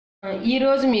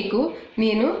ఈరోజు మీకు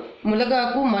నేను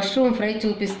ములగాకు మష్రూమ్ ఫ్రై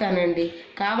చూపిస్తానండి.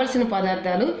 కావలసిన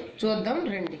పదార్థాలు చూద్దాం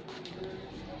రండి.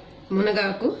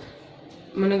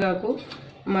 మునగాకు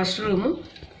మష్రూము,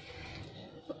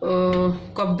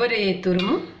 కొబ్బరి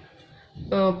తురుము,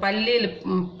 పల్లీల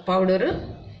పౌడరు,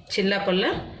 చిల్లపల్ల,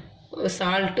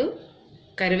 సాల్ట్,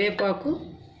 కరివేపాకు,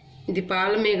 ఇది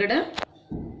పాలమీగడ,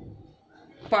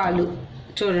 పాలు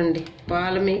చూడండి,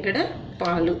 పాలమీగడ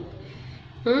పాలు,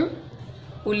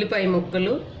 ఉల్లిపాయ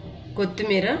ముక్కలు,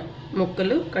 కొత్తిమీర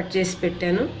ముక్కలు కట్ చేసి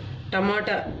పెట్టాను,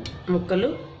 టమాటా ముక్కలు,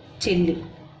 చిల్లి.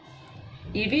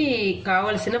 ఇవి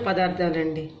కావలసిన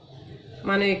పదార్థాలండి.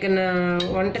 మనం ఇక్కడ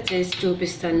వంట చేసి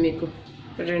చూపిస్తాను మీకు.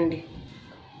 రండి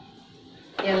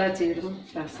ఎలా చేయడం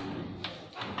చేస్తాను.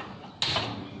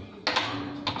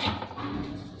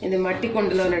 ఇది మట్టి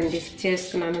కుండలోనండి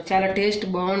చేస్తున్నాను, చాలా టేస్ట్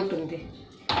బాగుంటుంది.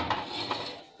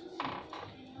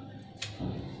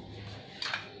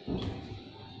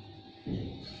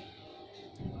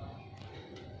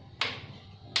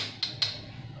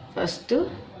 ఫస్ట్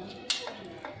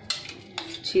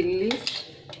చిల్లీ,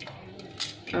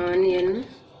 ఆనియన్,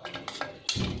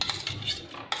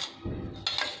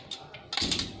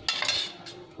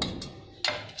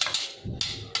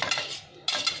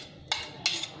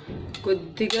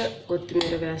 కొద్దిగా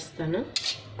కొత్తిమీర వేస్తాను,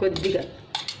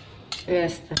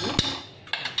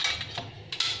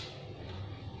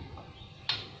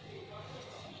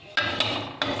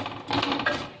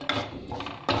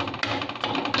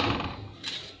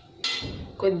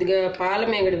 కొద్దిగా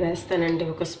పాలమీగడ వేస్తానండి,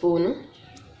 ఒక స్పూను,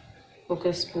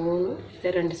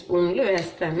 2 స్పూన్లు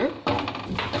వేస్తాను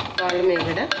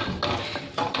పాలమీగడ.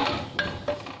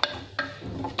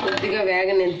 కొద్దిగా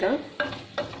వేగనిద్దాం.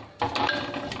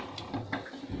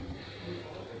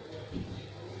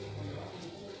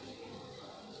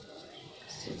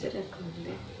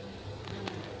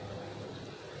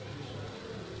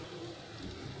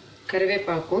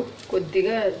 కరివేపాకు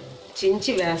కొద్దిగా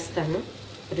చించి వేస్తాను,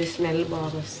 అది స్మెల్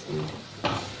బాగా వస్తుంది.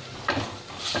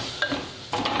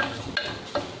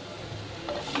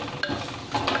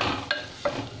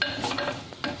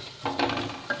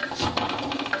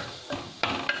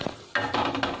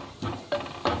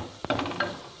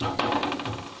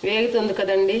 వేగుతుంది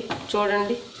కదండి,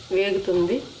 చూడండి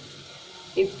వేగుతుంది.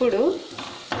 ఇప్పుడు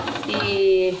ఈ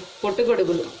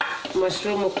పొట్టుగొడుగులు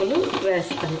మష్రూమ్ ముక్కలు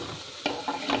వేస్తాను.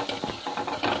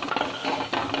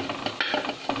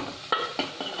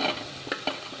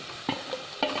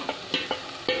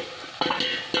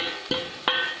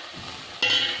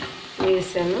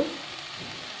 వేసాను.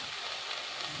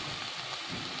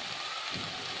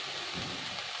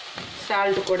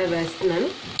 సాల్ట్ కూడా వేస్తున్నాను.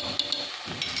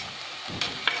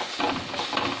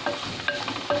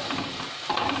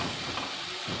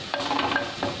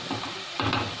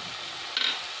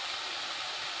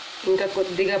 ఇంకా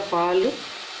కొద్దిగా పాలు,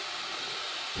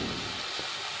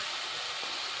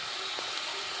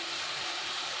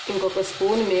 ఇంకొక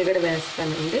స్పూన్ మీగడ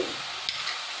వేస్తానండి.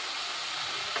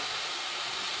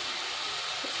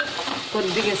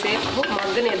 కొద్దిగా సేపు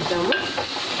మగ్గనిద్దాము.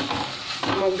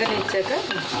 మగ్గనిచ్చాక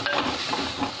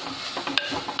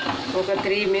ఒక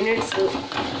 3 మినిట్స్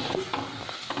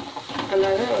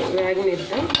అలాగా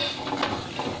వేగనిద్దాం.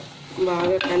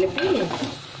 బాగా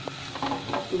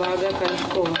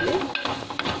కలుపుకోవాలి.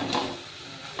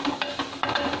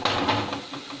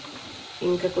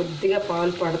 ఇంకా కొద్దిగా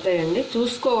పాలు పడతాయండి,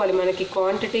 చూసుకోవాలి. మనకి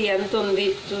క్వాంటిటీ ఎంత ఉంది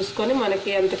చూసుకొని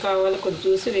మనకి ఎంత కావాలో కొద్ది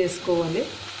చూసి వేసుకోవాలి.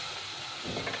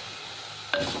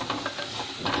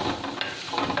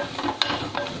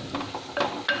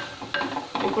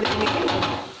 ఇప్పుడు దీనికి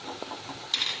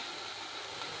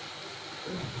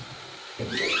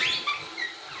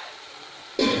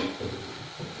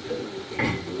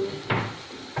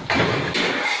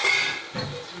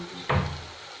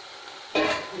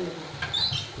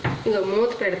ఇక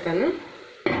మూత పెడతాను.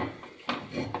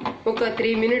 ఒక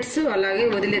 3 మినిట్స్ అలాగే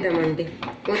వదిలేద్దామండి.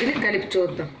 వదిలి కలిపి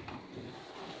చూద్దాం.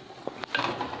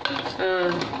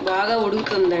 బాగా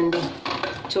ఉడుకుతుందండి,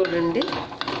 చూడండి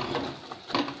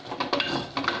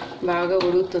బాగా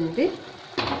ఉడుకుతుంది.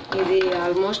 ఇది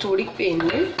ఆల్మోస్ట్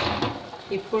ఉడికిపోయింది.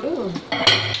 ఇప్పుడు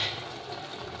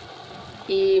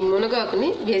ఈ మునగాకుని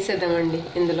వేసేద్దామండి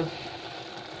ఇందులో.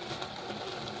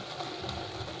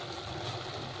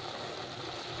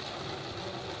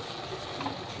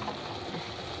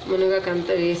 మునగాకు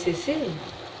అంతా వేసేసి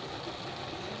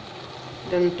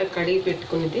ఇదంతా కడిగి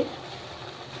పెట్టుకున్నది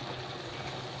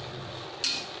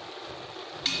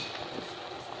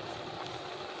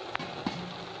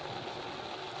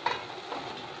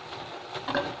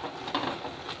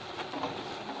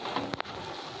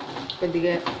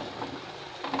కొద్దిగా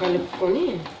కలుపుకొని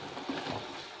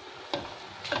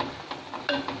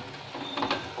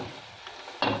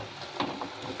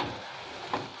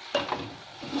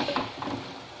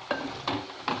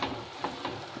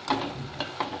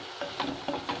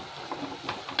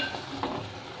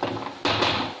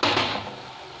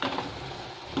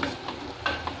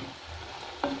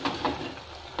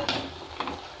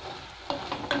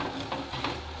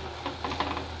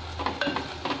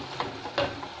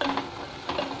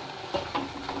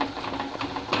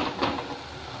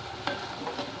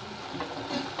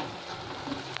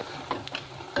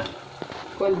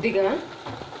కొద్దిగా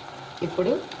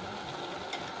ఇప్పుడు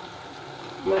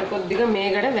మరి కొద్దిగా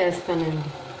మేగడ వేస్తానండి.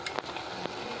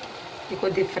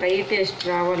 కొద్ది ఫ్రై టేస్ట్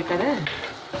రావాలి కదా,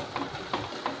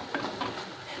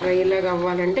 ఫ్రైలాగా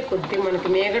అవ్వాలంటే కొద్దిగా మనకి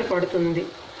మేగడ పడుతుంది,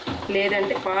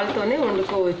 లేదంటే పాలతోనే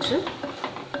వండుకోవచ్చు.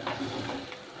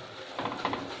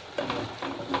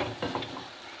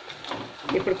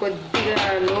 ఇప్పుడు కొద్దిగా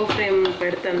లో ఫ్లేమ్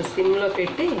పెడతాను, సిమ్లో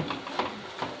పెట్టి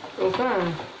ఒక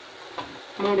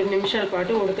 3 నిమిషాల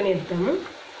పాటు ఉడకనిద్దాము.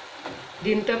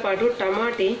 దీంతో పాటు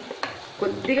టమాటీ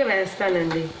కొద్దిగా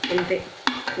వేస్తానండి, అంతే,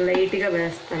 లైట్గా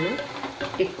వేస్తాను,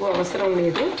 ఎక్కువ అవసరం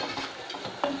లేదు.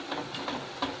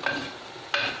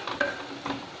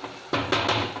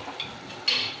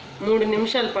 మూడు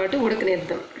నిమిషాల పాటు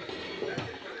ఉడకనిద్దాం.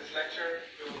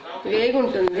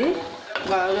 వేగుంటుంది,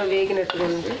 బాగా వేగినట్టుగా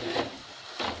ఉంది.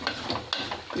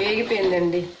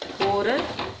 వేగిపోయిందండి, కూర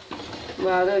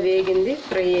బాగా వేగింది,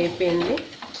 ఫ్రై అయిపోయింది,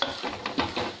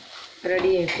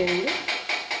 రెడీ అయిపోయింది.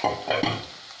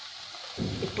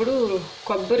 ఇప్పుడు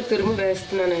కొబ్బరి తురుము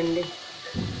వేస్తున్నానండి.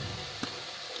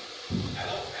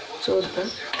 చూద్దాం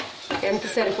ఎంత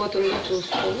సరిపోతుందో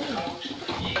చూసుకొని.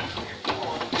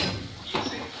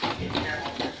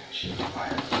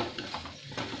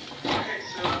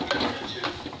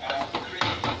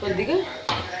 కొద్దిగా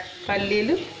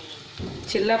పల్లీలు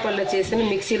చిల్లాపల్ల చేసిన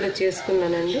మిక్సీలో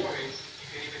చేసుకున్నానండి.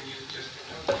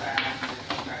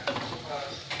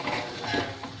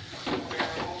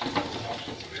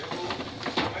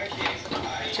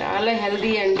 చాలా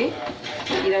హెల్దీ అండి.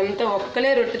 ఇదంతా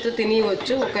ఒక్కలే రొట్టెతో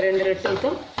తినవచ్చు, ఒక 2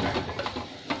 రొట్టెలతో.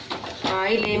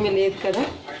 ఆయిల్ ఏమీ లేదు కదా.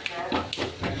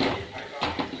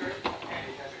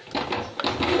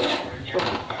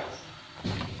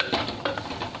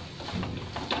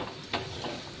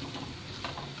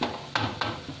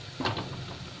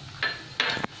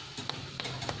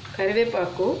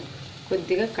 కరివేపాకు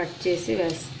కొద్దిగా కట్ చేసి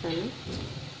వేస్తాను.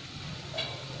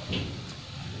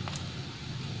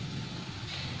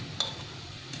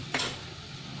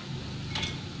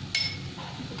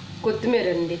 కొత్తిమీర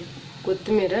అండి,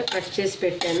 కొత్తిమీర కట్ చేసి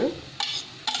పెట్టాను.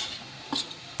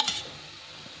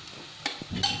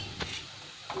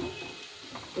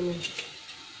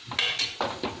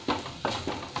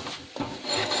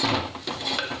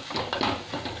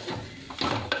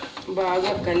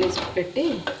 బాగా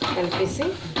కలిపేసి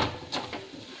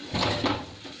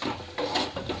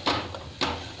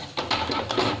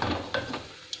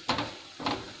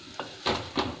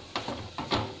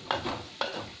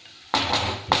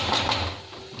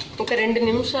ఒక 2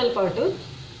 నిమిషాల పాటు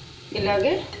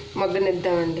ఇలాగే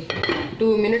మగ్గనిద్దామండి. 2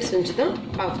 మినిట్స్ ఉంచుదాం,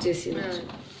 ఆఫ్ చేసి.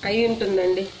 అయి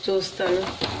ఉంటుందండి, చూస్తాను.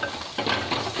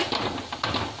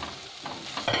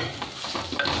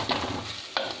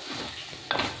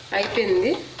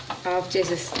 అయిపోయింది, ఆఫ్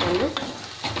చేసేస్తాను.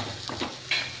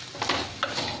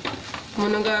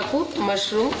 మునగాకు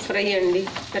మష్రూమ్ ఫ్రై అండి,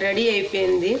 రెడీ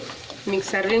అయిపోయింది. మీకు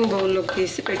సర్వింగ్ బౌల్లోకి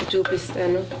తీసి పెట్టి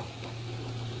చూపిస్తాను.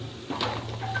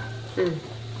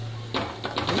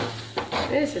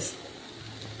 వేసేస్తాను.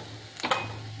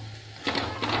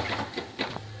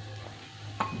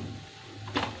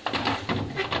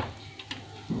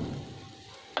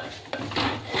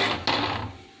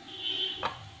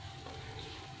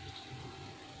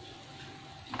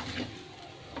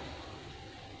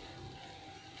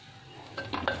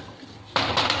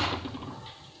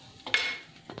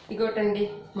 ఇగోటండి,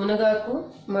 మునగాకు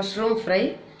మష్రూమ్ ఫ్రై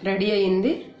రెడీ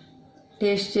అయింది.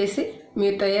 టేస్ట్ చేసి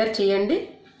మీరు తయారు చేయండి,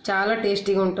 చాలా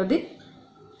టేస్టీగా ఉంటుంది,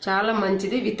 చాలా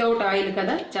మంచిది. వితౌట్ ఆయిల్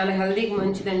కదా, చాలా హెల్తీకి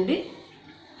మంచిదండి,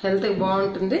 హెల్త్కి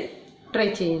బాగుంటుంది. ట్రై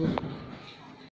చేయండి.